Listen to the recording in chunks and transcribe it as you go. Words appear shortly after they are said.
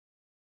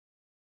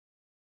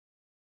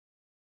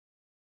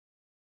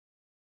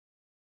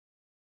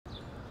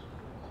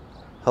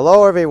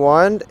Hello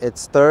everyone,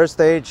 it's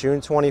Thursday,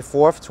 June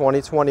 24th,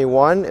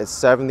 2021. It's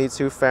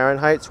 72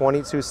 Fahrenheit,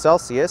 22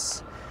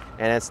 Celsius,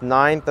 and it's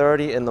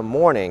 9:30 in the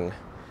morning.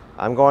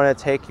 I'm going to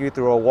take you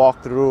through a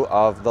walkthrough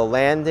of the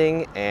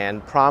Landing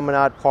and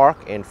Promenade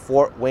Park in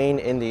Fort Wayne,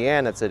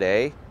 Indiana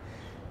today.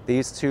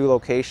 These two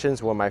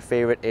locations were my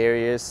favorite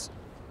areas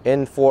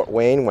in Fort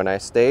Wayne when I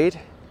stayed.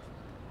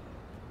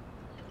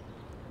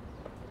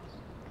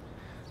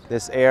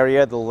 This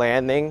area, the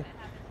Landing,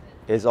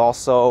 is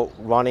also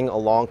running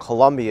along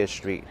Columbia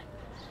Street.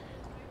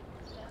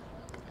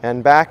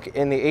 And back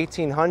in the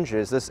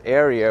 1800s, this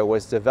area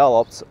was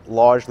developed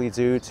largely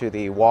due to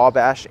the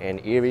Wabash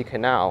and Erie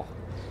Canal.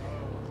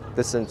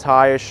 This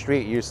entire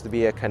street used to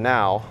be a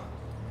canal,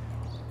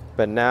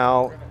 but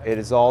now it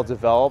is all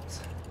developed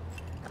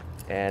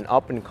and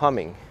up and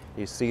coming.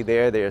 You see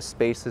there's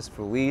spaces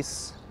for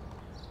lease.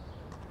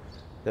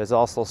 There's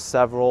also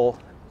several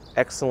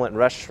excellent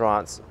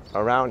restaurants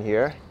around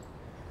here,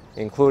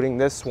 including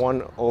this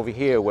one over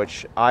here,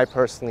 which I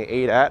personally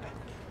ate at,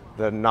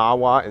 the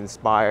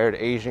Nawa-inspired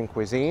Asian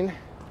cuisine.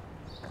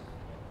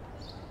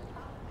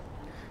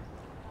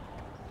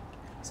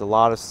 It's a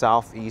lot of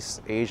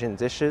Southeast Asian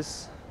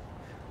dishes,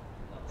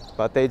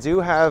 but they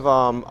do have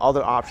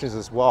other options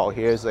as well.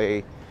 Here's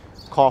a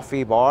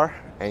coffee bar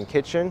and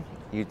kitchen,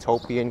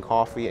 Utopian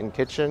Coffee and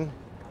Kitchen.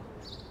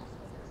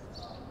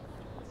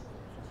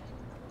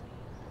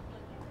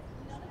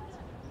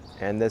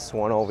 And this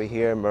one over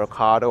here,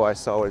 Mercado, I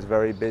saw was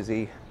very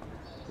busy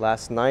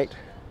last night.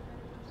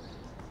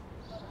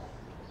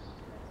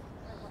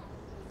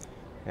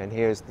 And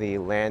here's the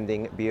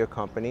Landing Beer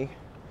Company,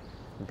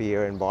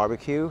 beer and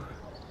barbecue.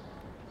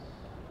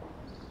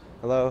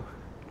 Hello.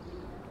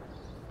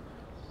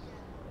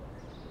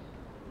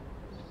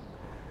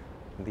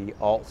 The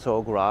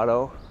Alto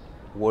Grotto,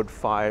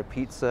 wood-fired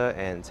pizza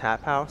and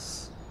tap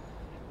house.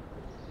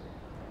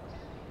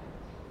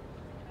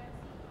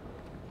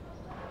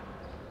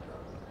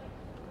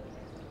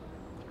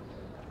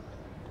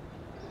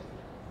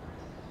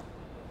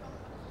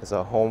 There's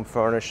a home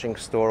furnishing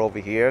store over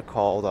here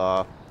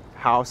called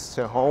House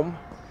to Home,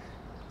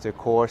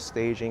 Decor,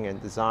 Staging, and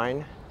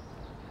Design.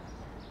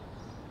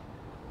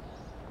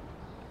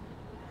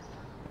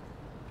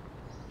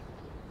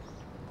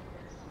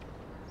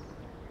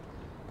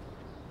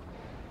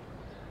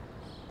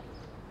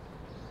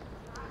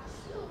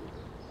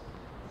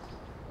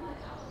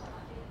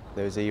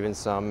 There's even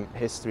some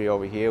history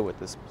over here with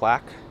this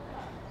plaque.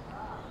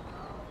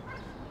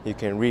 You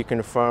can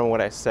reconfirm what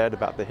I said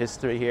about the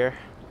history here.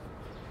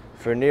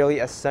 For nearly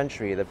a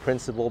century, the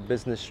principal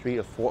business street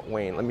of Fort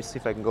Wayne. Let me see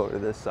if I can go to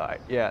this side.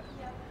 Yeah,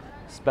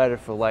 it's better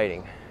for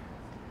lighting.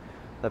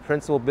 The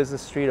principal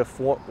business street of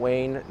Fort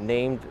Wayne,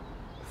 named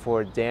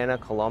for Dana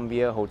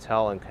Columbia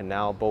Hotel and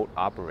Canal boat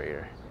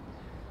operator.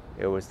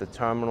 It was the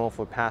terminal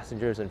for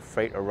passengers and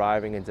freight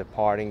arriving and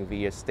departing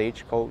via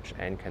stagecoach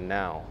and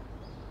canal.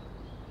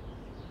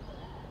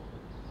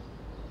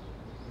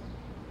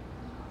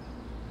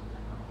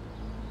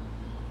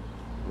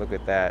 Look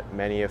at that.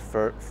 Many of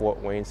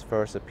Fort Wayne's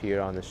first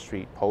appeared on the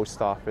street: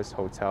 post office,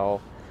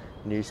 hotel,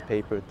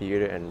 newspaper,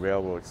 theater, and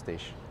railroad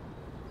station.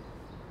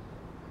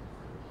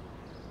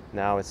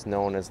 Now it's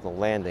known as the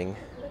Landing.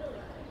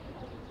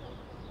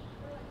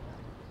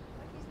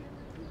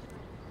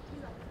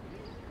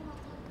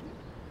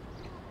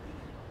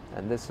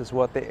 And this is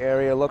what the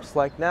area looks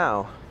like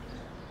now.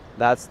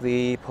 That's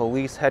the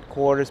police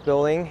headquarters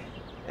building.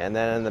 And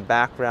then in the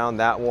background,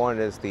 that one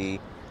is the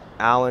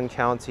Allen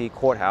County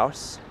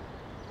Courthouse.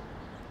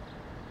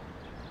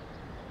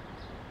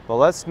 Well,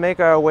 let's make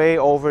our way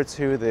over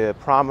to the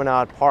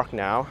Promenade Park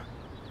now.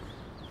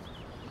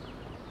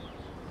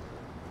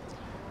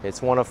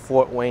 It's one of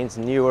Fort Wayne's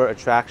newer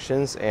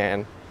attractions,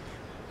 and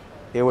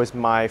it was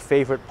my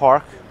favorite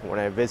park when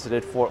I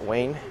visited Fort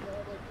Wayne.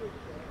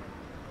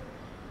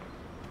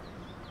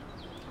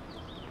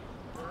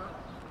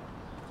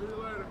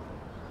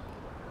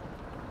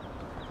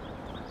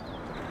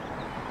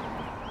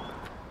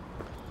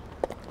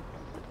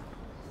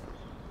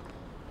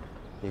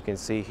 You can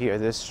see here,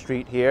 this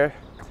street here,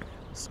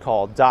 it's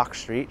called Dock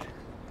Street.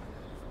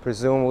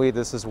 Presumably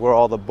this is where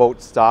all the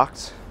boats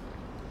docked.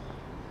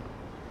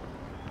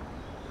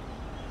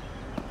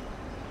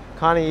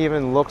 Kind of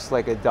even looks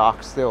like a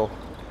dock still.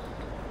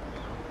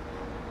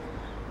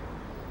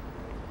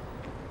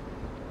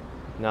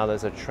 Now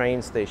there's a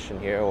train station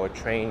here, or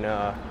train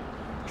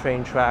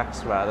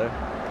tracks rather.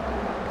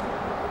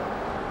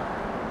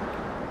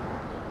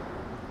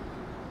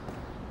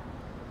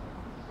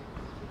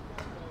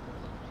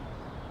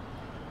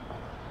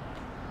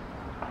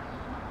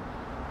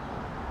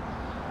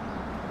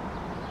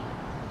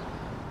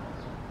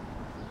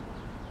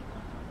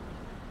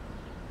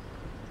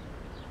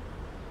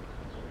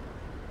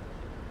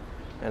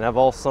 And I've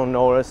also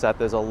noticed that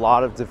there's a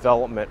lot of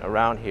development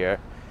around here.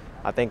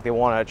 I think they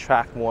want to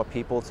attract more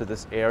people to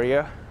this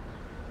area,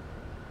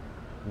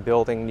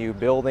 building new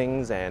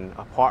buildings and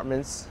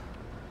apartments.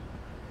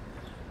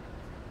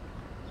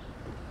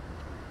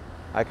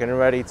 I can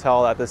already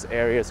tell that this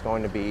area is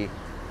going to be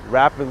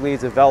rapidly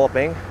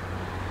developing.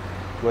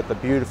 with the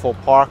beautiful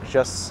park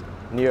just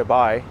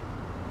nearby.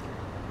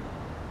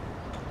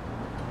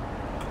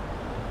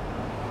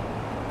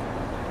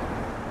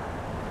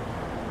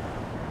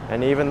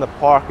 And even the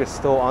park is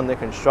still under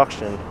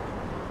construction.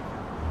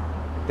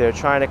 They're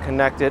trying to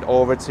connect it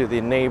over to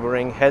the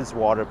neighboring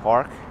Headswater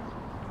Park.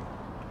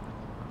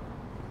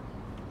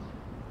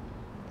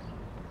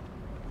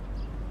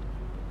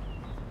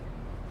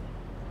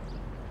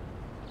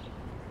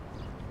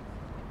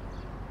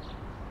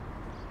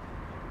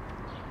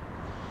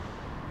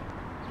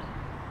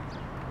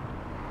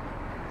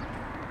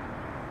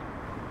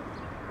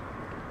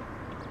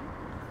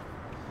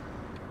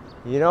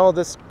 You know,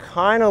 this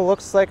kind of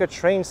looks like a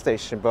train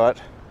station,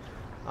 but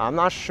I'm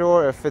not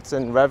sure if it's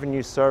in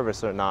revenue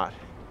service or not.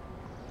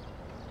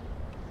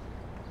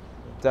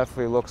 It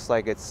definitely looks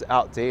like it's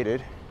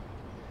outdated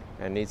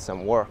and needs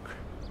some work.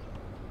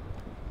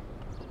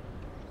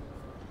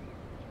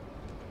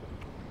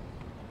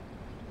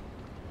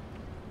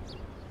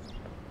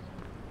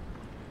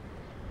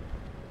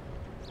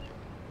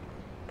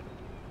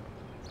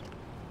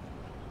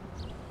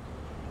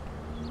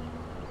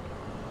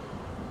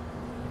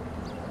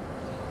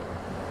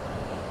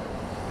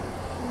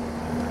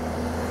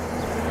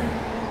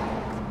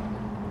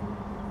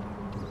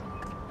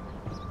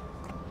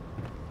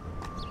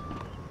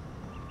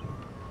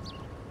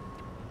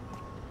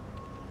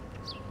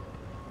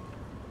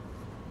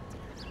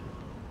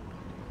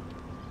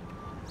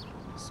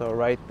 So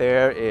right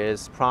there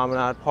is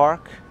Promenade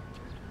Park.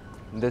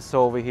 This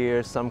over here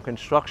is some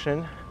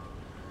construction.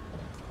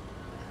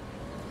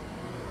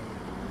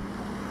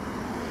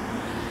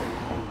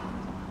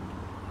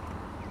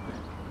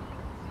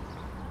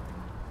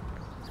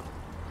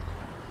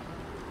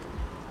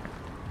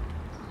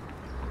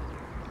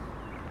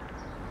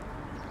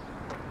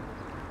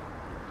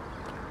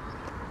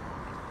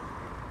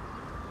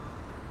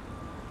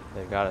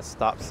 They've got a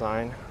stop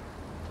sign.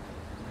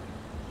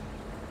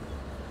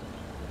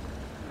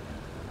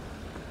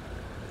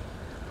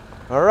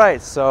 All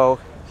right, so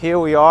here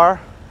we are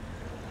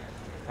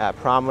at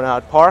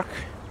Promenade Park.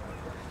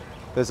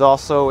 There's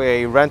also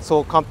a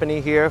rental company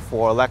here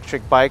for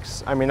electric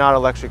bikes. I mean, not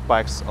electric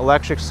bikes,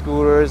 electric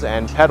scooters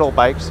and pedal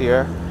bikes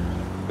here.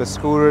 The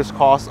scooters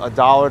cost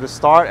 $1 to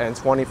start and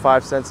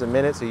 25 cents a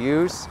minute to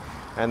use.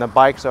 And the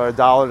bikes are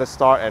 $1 to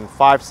start and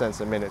 5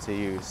 cents a minute to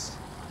use.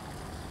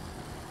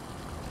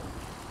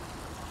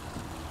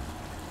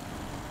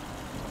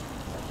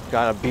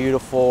 Got a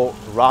beautiful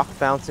rock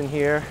fountain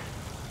here.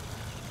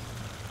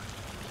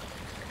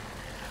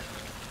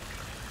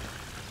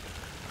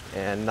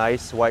 And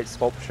nice white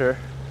sculpture.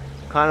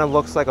 Kind of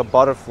looks like a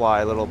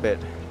butterfly a little bit.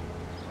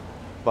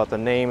 But the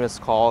name is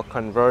called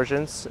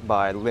Convergence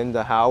by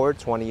Linda Howard,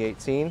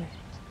 2018.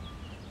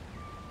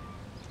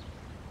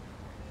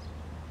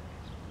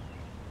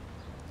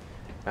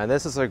 And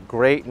this is a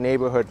great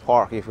neighborhood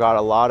park. You've got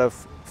a lot of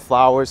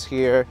flowers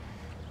here,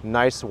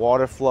 nice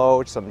water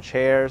flow, some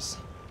chairs.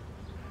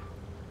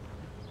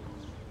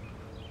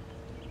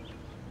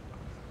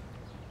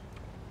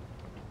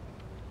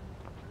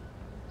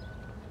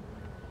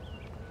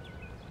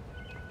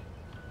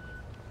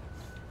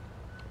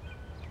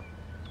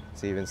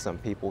 Even some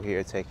people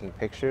here taking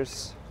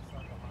pictures.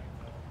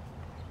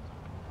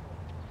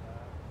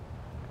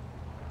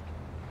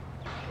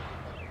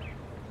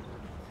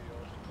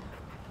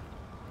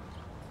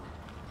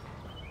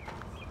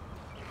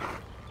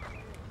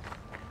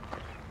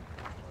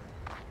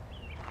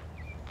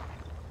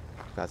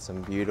 Got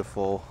some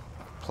beautiful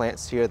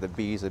plants here. The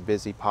bees are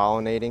busy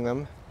pollinating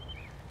them.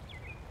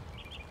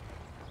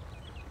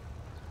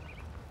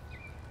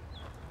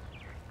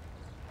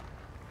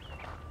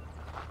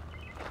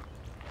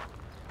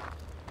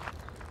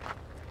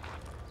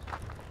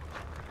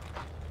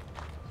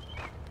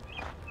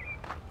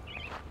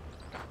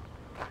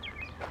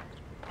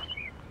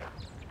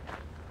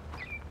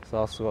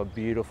 There's also a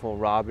beautiful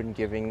robin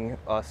giving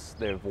us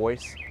their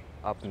voice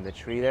up in the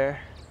tree there.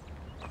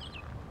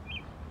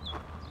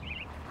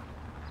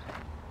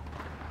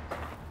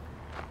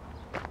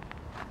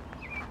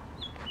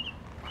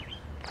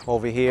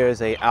 Over here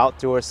is an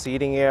outdoor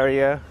seating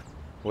area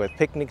with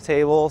picnic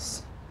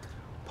tables,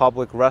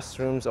 public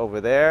restrooms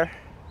over there.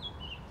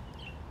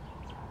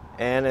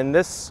 And in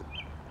this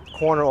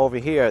corner over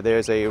here,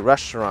 there's a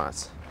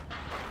restaurant.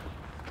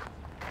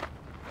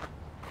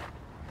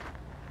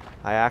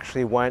 I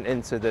actually went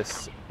into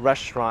this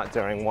restaurant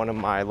during one of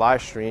my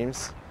live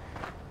streams.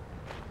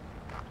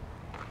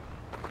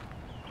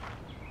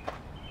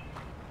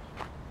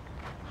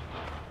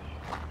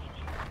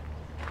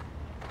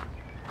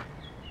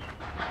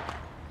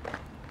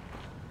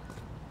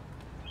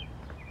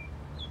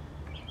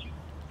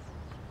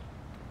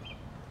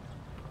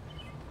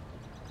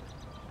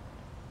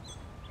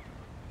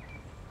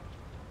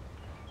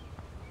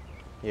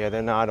 Yeah,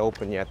 they're not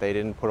open yet. They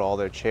didn't put all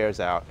their chairs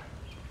out.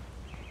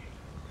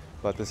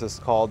 But this is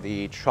called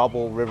the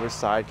Trouble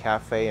Riverside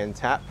Cafe and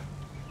Tap.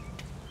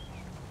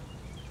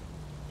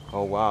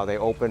 Oh wow, they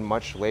open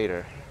much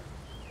later.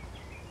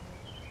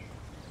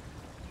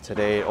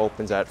 Today it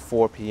opens at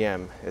 4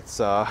 p.m. It's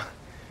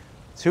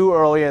Too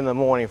early in the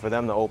morning for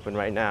them to open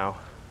right now.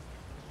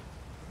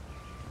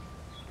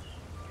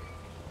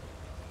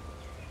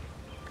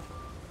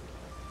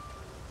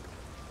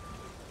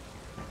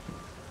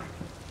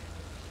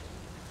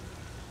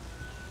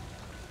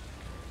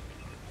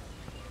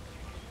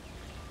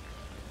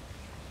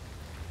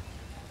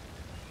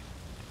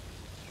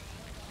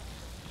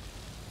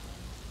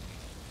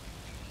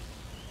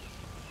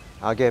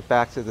 I'll get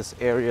back to this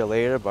area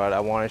later, but I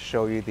want to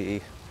show you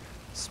the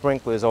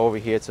sprinklers over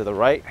here to the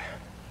right.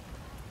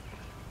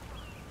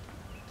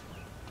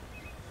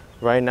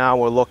 Right now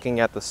we're looking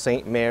at the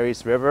St.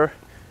 Mary's River,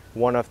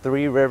 one of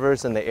 3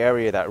 rivers in the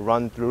area that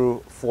run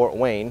through Fort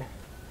Wayne.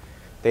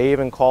 They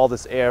even call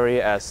this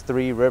area as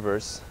 3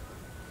 rivers.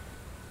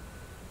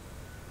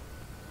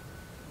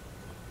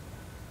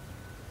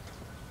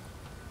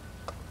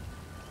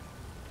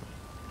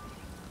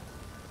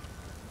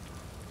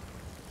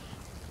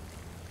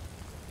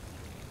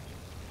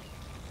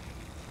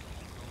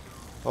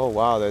 Oh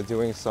wow, they're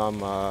doing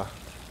some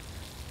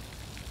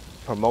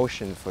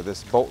promotion for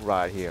this boat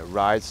ride here,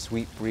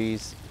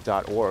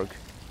 ridesweetbreeze.org.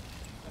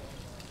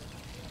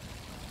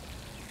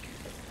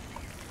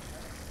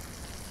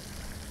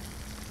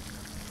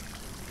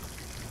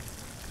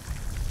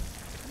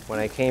 When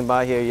I came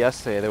by here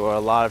yesterday, there were a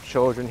lot of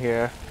children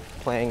here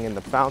playing in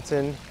the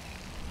fountain.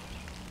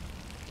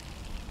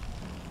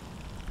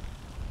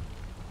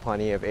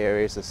 Plenty of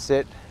areas to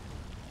sit.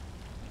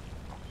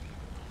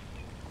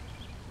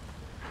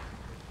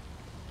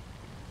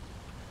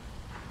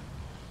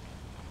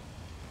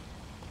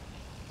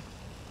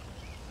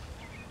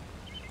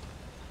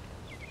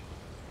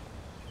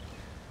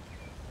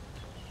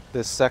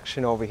 This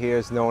section over here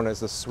is known as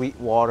the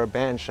Sweetwater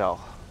Bandshell.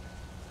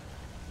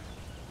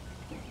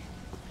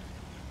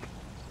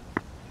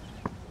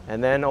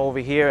 And then over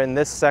here in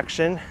this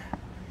section,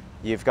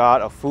 you've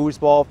got a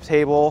foosball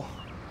table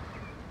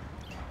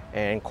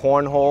and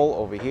cornhole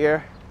over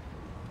here.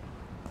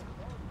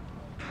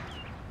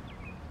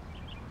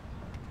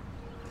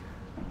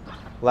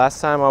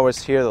 Last time I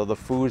was here though, the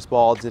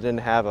foosball didn't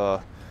have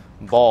a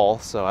ball,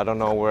 so I don't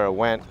know where it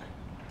went.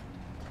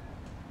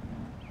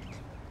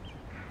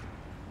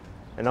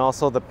 And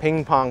also the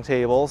ping pong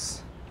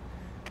tables,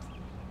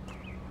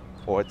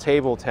 or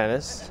table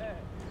tennis.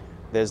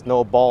 There's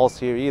no balls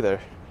here either,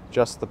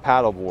 just the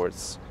paddle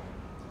boards.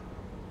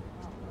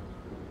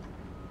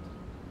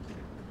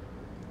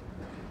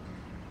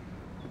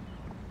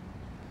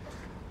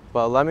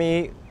 But let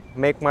me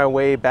make my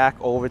way back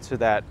over to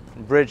that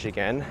bridge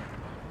again.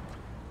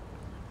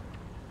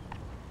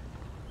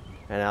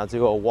 And I'll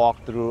do a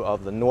walkthrough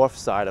of the north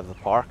side of the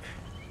park,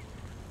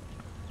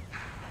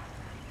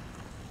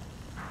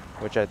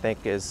 which I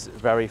think is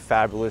very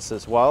fabulous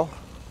as well.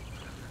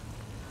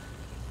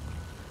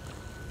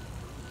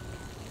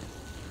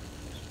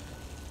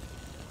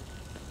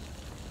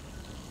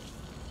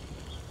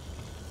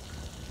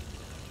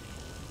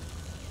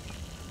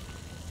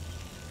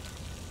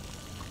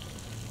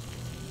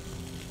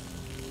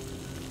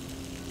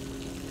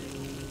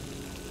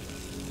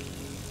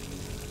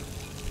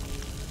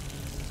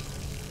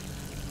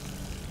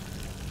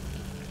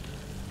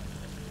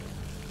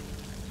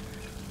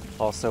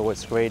 Also,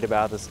 what's great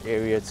about this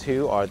area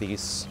too are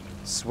these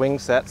swing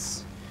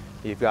sets.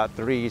 You've got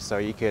 3, so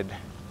you could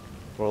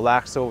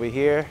relax over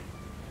here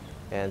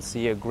and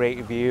see a great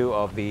view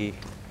of the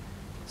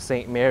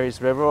St.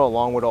 Mary's River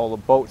along with all the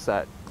boats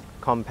that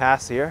come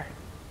past here.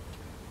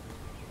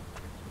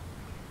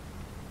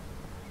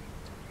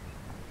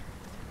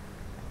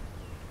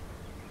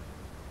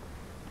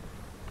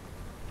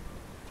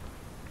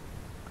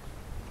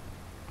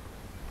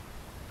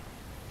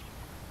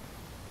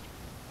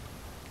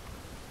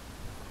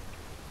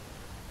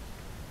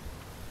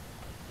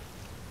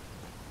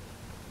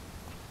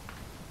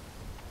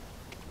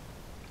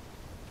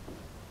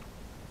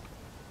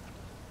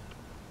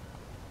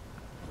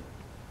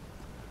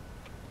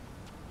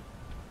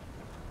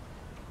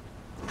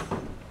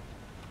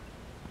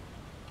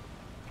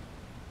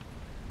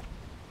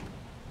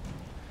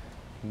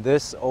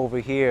 This over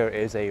here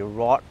is a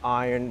wrought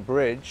iron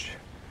bridge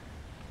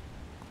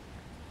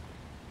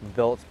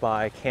built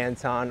by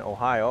Canton,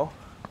 Ohio.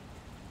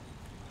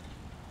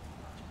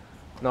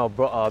 No,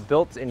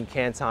 built in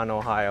Canton,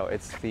 Ohio.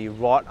 It's the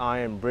wrought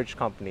iron bridge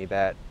company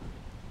that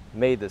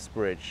made this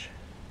bridge.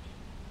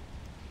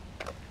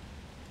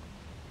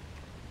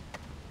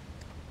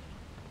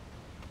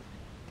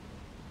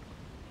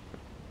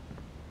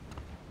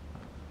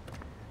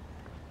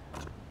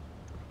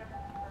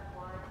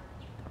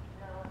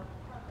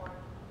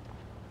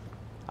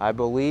 I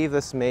believe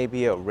this may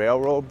be a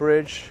railroad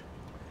bridge,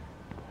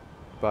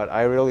 but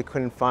I really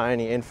couldn't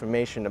find any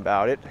information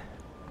about it.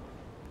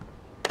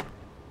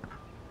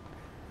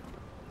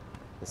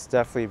 It's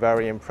definitely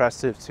very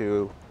impressive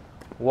to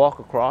walk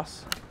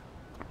across.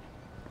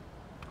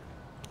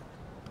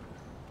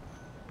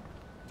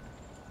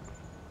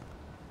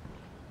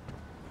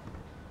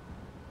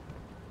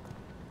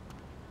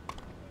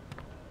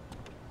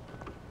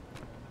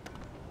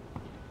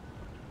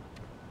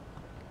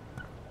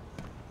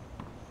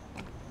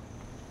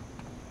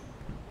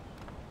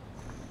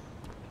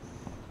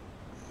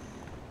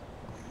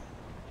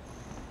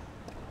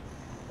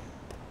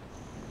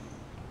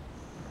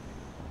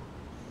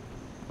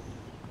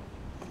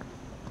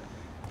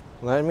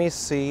 Let me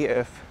see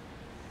if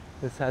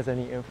this has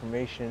any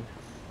information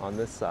on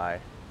this side.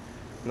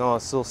 No,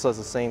 it still says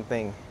the same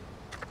thing.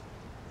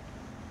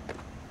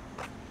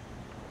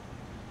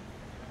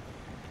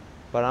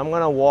 But I'm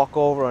gonna walk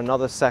over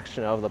another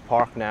section of the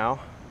park now.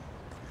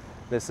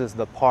 This is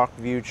the Park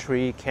View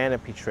Tree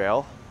Canopy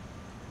Trail.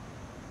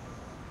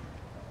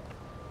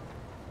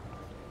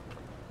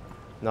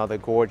 Another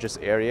gorgeous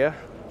area.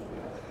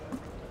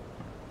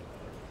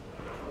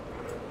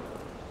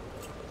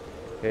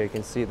 Here you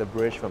can see the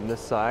bridge from this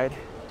side.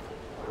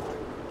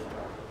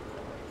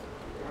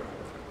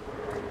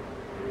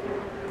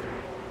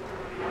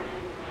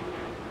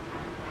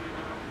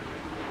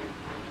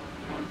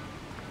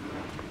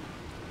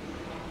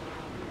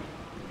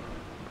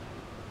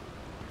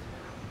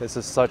 This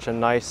is such a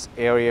nice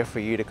area for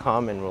you to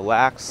come and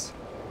relax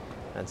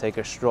and take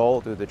a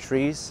stroll through the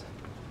trees.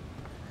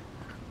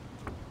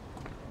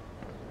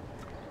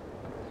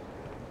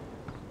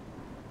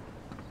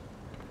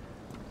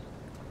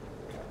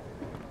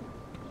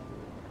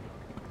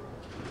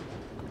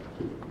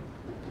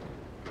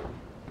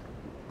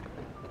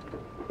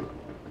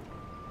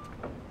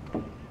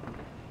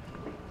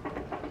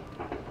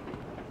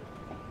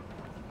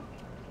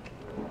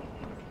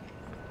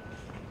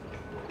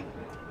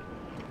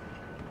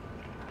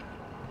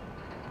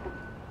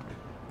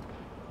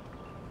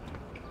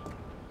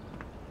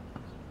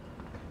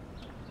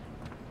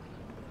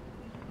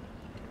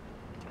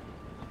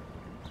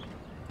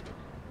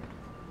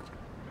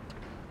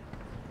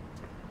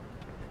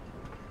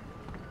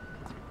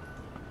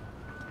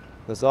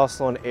 There's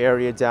also an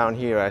area down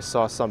here. I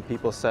saw some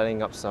people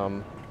setting up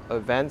some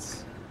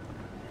events,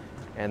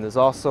 and there's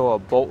also a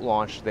boat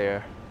launch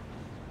there.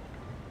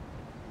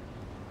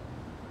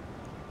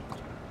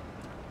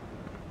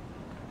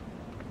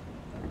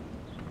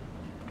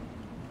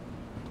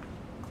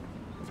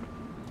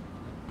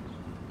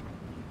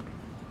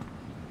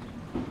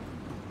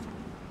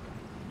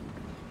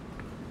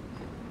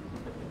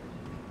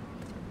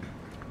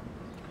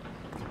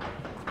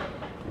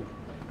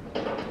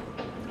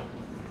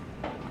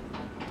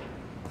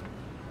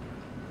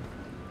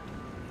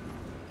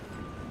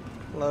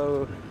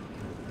 Hello.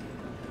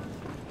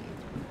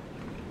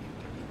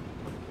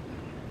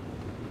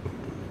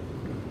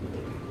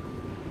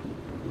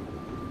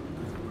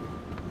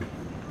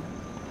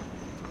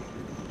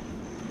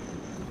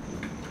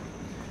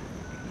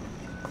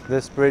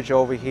 This bridge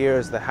over here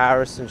is the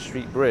Harrison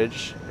Street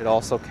Bridge. It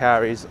also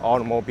carries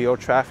automobile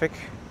traffic.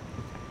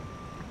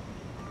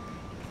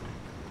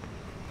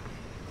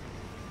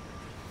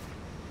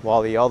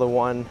 While the other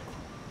one,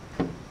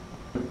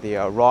 the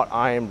wrought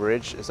iron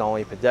bridge, is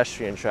only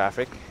pedestrian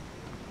traffic.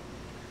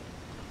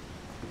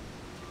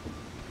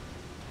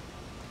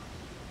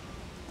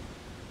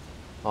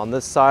 On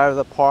this side of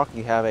the park,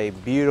 you have a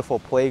beautiful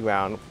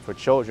playground for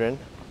children.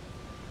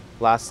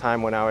 Last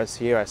time when I was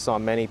here, I saw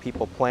many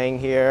people playing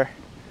here.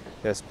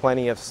 There's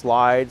plenty of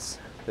slides.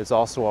 There's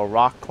also a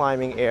rock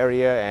climbing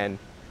area and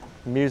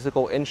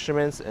musical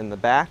instruments in the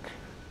back.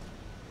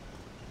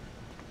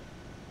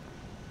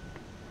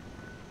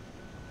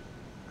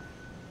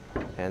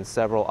 And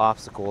several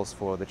obstacles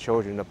for the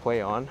children to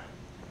play on.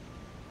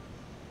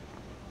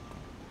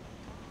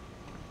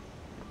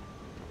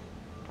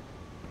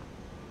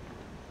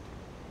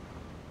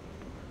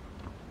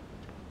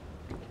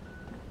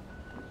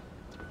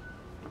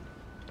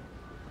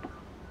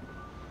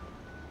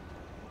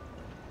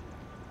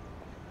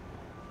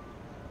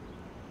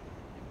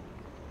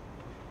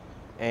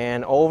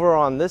 And over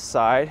on this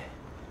side,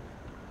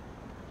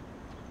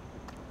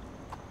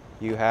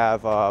 you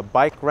have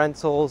bike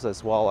rentals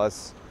as well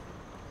as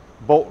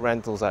boat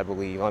rentals, I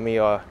believe. Let me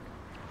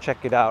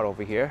check it out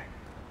over here.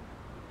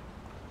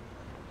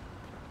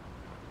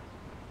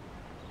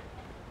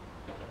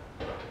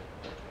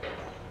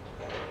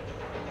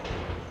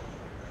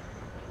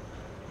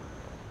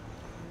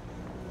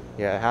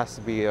 Yeah, it has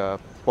to be a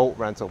boat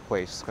rental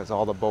place because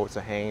all the boats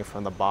are hanging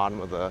from the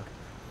bottom of the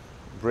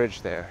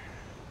bridge there.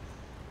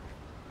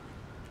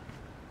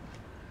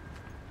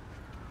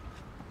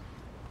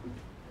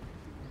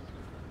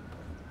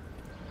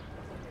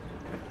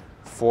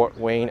 Fort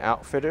Wayne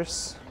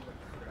Outfitters,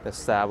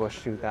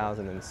 established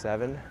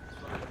 2007.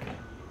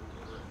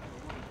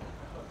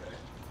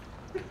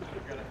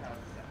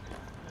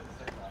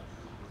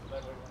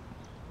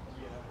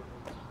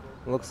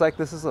 Looks like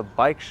this is a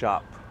bike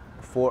shop,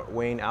 Fort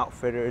Wayne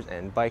Outfitters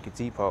and Bike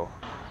Depot.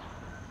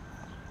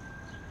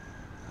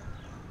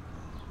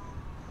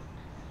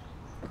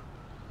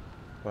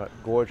 But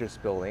gorgeous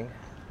building.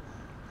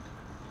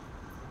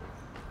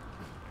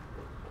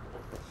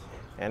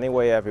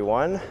 Anyway,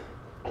 everyone,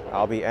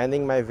 I'll be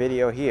ending my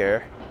video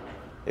here.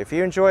 If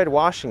you enjoyed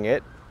watching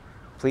it,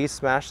 please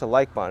smash the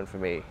like button for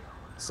me.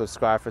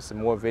 Subscribe for some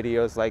more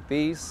videos like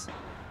these,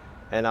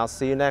 and I'll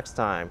see you next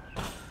time.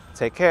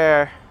 Take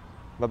care.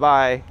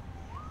 Bye-bye.